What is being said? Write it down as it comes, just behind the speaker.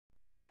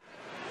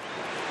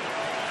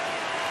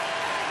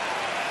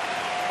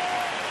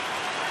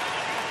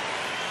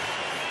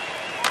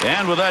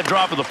And with that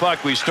drop of the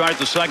puck, we start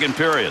the second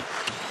period.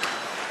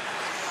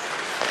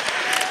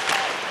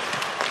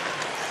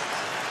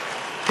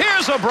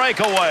 Here's a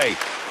breakaway.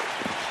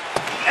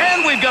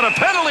 And we've got a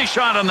penalty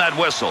shot on that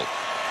whistle.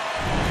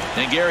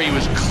 And Gary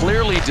was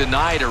clearly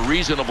denied a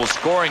reasonable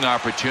scoring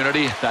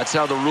opportunity. That's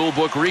how the rule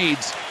book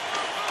reads.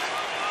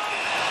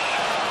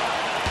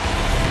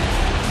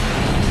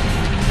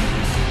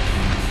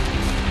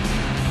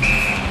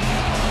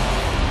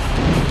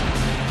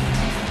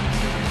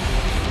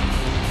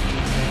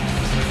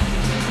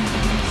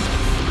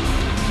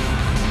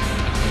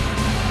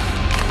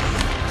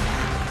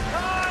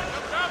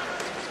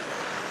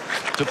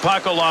 To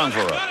Paco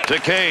Longvera. To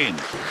Kane.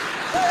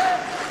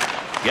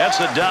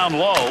 Gets it down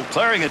low.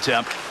 Clearing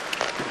attempt.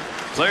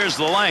 Clears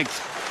the length.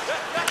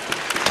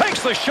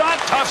 Takes the shot.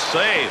 Tough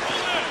save.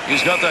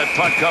 He's got that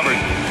puck covered.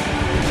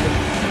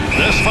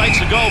 This fight's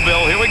a go,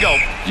 Bill. Here we go.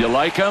 You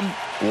like him?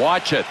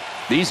 Watch it.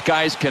 These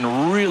guys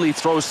can really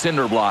throw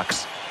cinder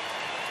blocks.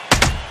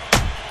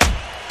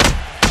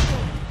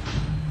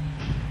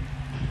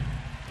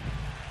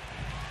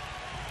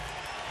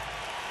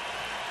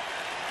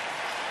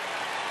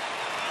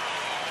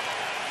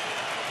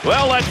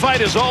 Well, that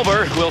fight is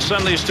over. We'll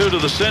send these two to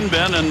the sin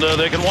bin, and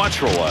they can watch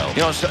for a while.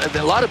 You know,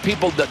 a lot of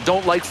people that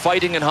don't like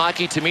fighting in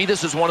hockey, to me,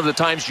 this is one of the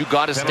times you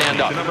got to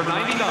stand up. Number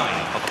 99,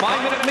 a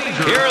 5-minute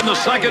major. Here in the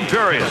second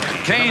period,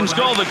 Kane's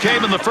goal that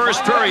came in the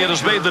first period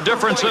has made the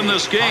difference in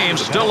this game.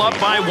 Still up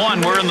by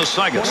 1. We're in the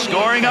second.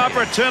 Scoring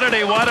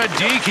opportunity. What a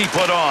deke he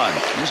put on.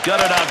 He's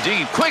got it out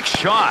deep. Quick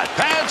shot.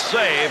 Pad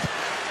save.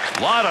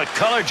 A lot of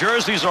color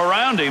jerseys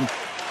around him.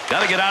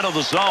 Got to get out of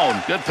the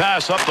zone. Good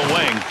pass up the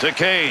wing to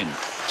Kane.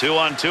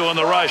 2-on-2 in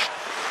the rush.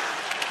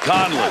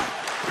 Conley.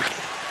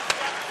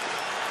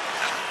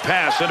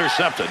 Pass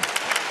intercepted.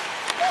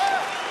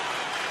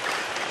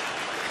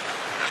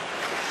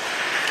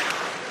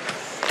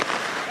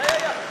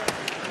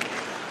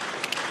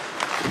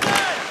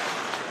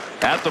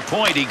 At the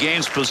point, he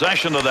gains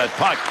possession of that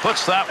puck.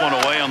 Puts that one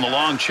away on the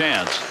long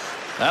chance.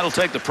 That'll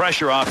take the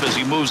pressure off as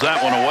he moves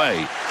that one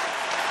away.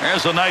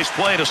 There's a nice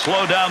play to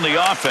slow down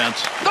the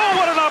offense. Oh,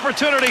 what an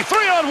opportunity.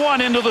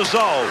 3-on-1 into the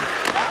zone.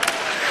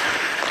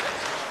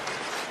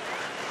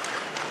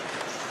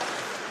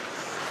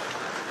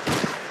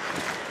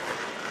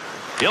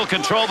 He'll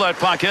control that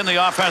puck in the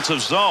offensive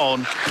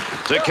zone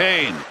to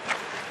Kane.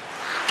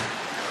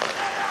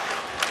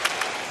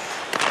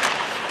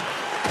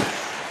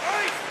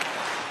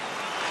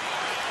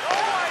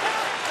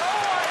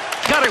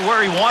 Got it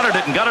where he wanted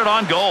it and got it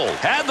on goal.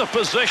 Had the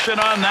position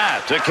on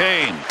that to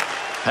Kane.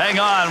 Hang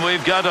on,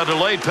 we've got a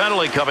delayed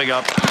penalty coming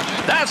up.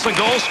 That's the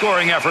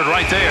goal-scoring effort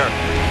right there.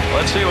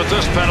 Let's see what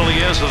this penalty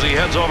is as he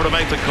heads over to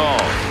make the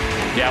call.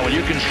 Yeah, well,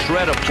 you can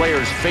shred a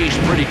player's face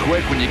pretty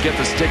quick when you get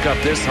the stick up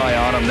this high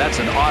on him. That's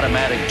an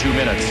automatic 2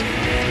 minutes.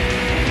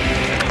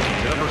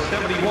 Number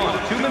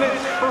 71, 2 minutes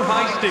for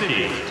high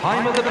sticking.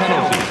 Time of the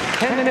penalty,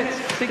 10 minutes,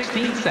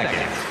 16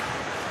 seconds.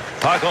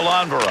 Paco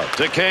Longvera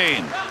to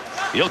Kane.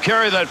 He'll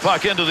carry that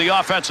puck into the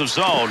offensive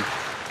zone.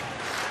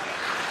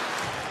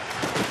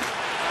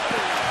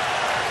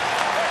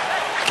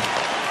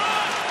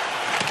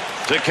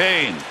 To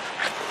Kane.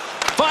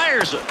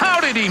 Fires it. How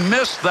did he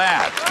miss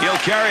that? He'll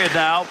carry it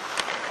now.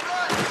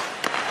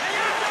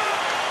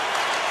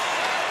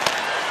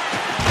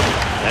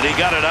 And he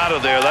got it out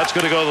of there. That's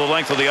going to go the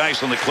length of the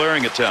ice on the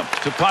clearing attempt.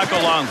 To Paco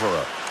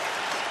Longvera.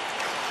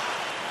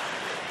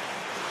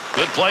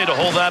 Good play to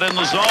hold that in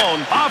the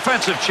zone.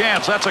 Offensive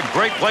chance. That's a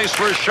great place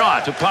for a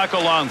shot. To Paco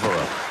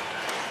Longvera.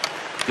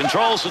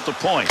 Controls at the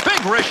point.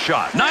 Big wrist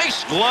shot.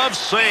 Nice glove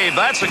save.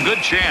 That's a good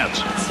chance.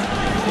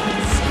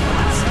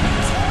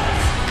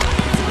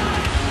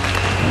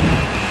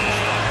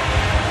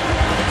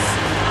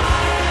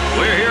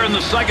 We're here in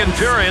the second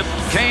period.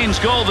 Kane's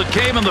goal that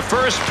came in the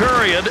first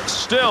period,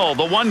 still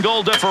the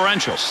 1-goal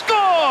differential.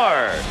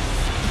 Score!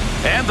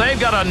 And they've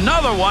got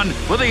another one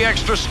with the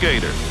extra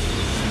skater.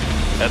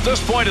 At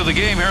this point of the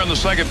game here in the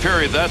second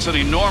period, that's an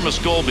enormous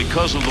goal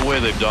because of the way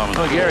they've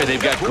dominated. Well, Gary,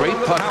 they've got great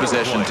puck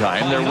possession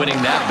time. They're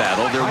winning that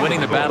battle. They're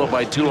winning the battle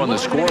by 2 on the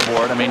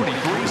scoreboard. I mean,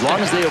 as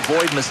long as they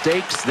avoid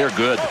mistakes, they're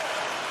good.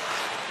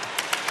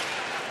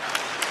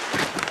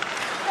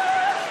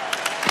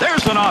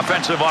 There's an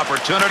offensive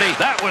opportunity.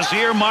 That was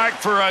earmarked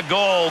for a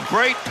goal.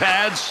 Great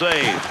pad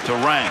save to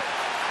Rank.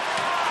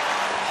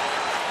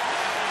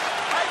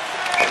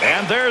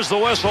 And there's the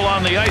whistle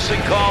on the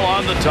icing call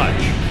on the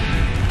touch.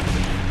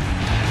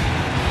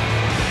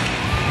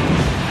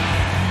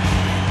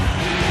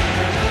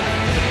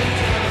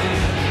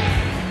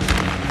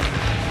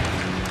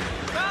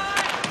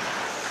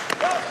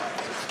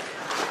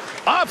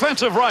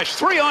 Offensive rush,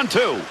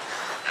 3-on-2.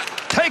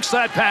 Takes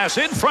that pass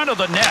in front of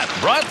the net.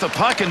 Brought the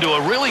puck into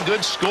a really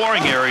good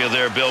scoring area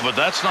there, Bill, but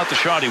that's not the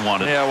shot he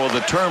wanted. Yeah, well,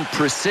 the term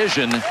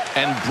precision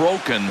and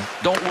broken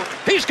don't work.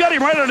 He's got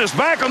him right on his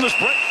back on the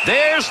sprint.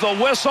 There's the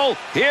whistle.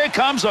 Here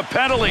comes a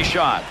penalty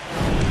shot.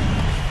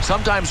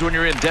 Sometimes when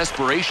you're in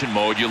desperation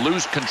mode, you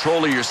lose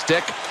control of your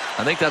stick.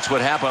 I think that's what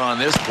happened on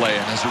this play,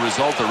 and as a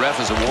result, the ref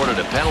is awarded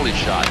a penalty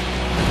shot.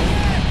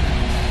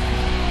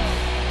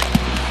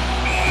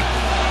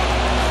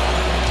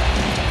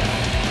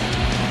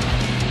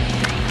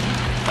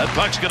 That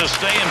puck's going to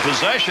stay in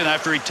possession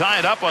after he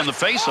tied up on the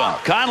faceoff.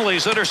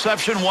 Connolly's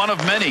interception, one of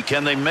many.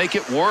 Can they make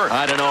it work?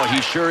 I don't know.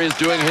 He sure is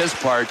doing his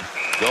part.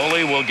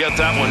 Goalie will get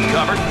that one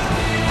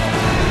covered.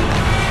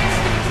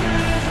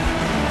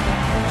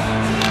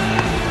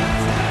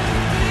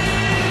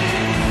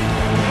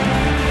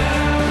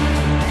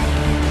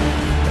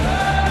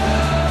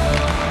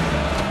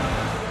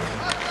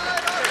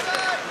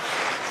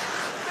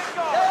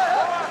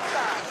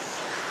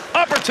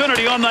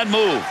 Opportunity on that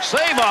move.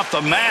 Save off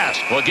the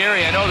mask. Well,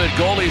 Gary, I know that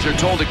goalies are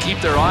told to keep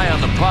their eye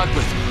on the puck,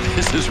 but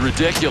this is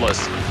ridiculous.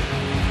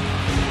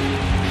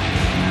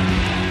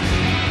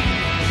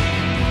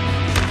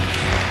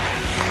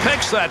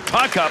 Picks that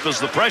puck up as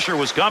the pressure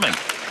was coming.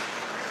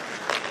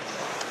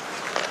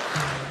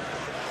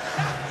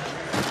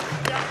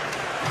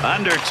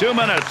 Under 2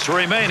 minutes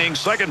remaining,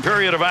 second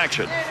period of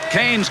action.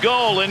 Kane's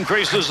goal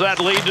increases that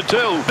lead to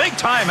 2. Big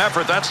time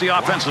effort. That's the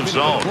offensive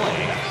zone.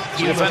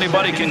 See if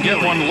anybody can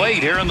get one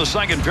late here in the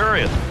second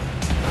period.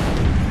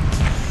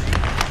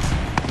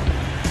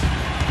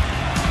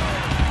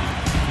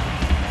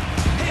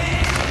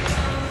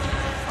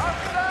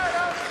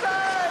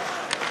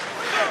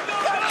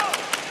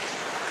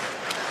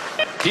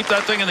 Keep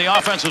that thing in the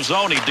offensive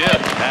zone. He did.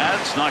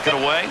 Pads knock it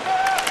away.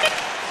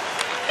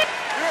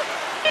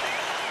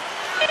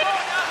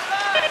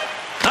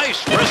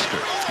 Nice wrister.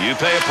 You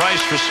pay a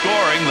price for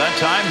scoring. That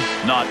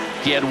time, not.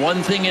 He had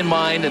one thing in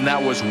mind, and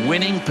that was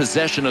winning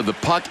possession of the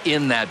puck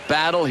in that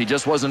battle. He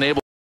just wasn't able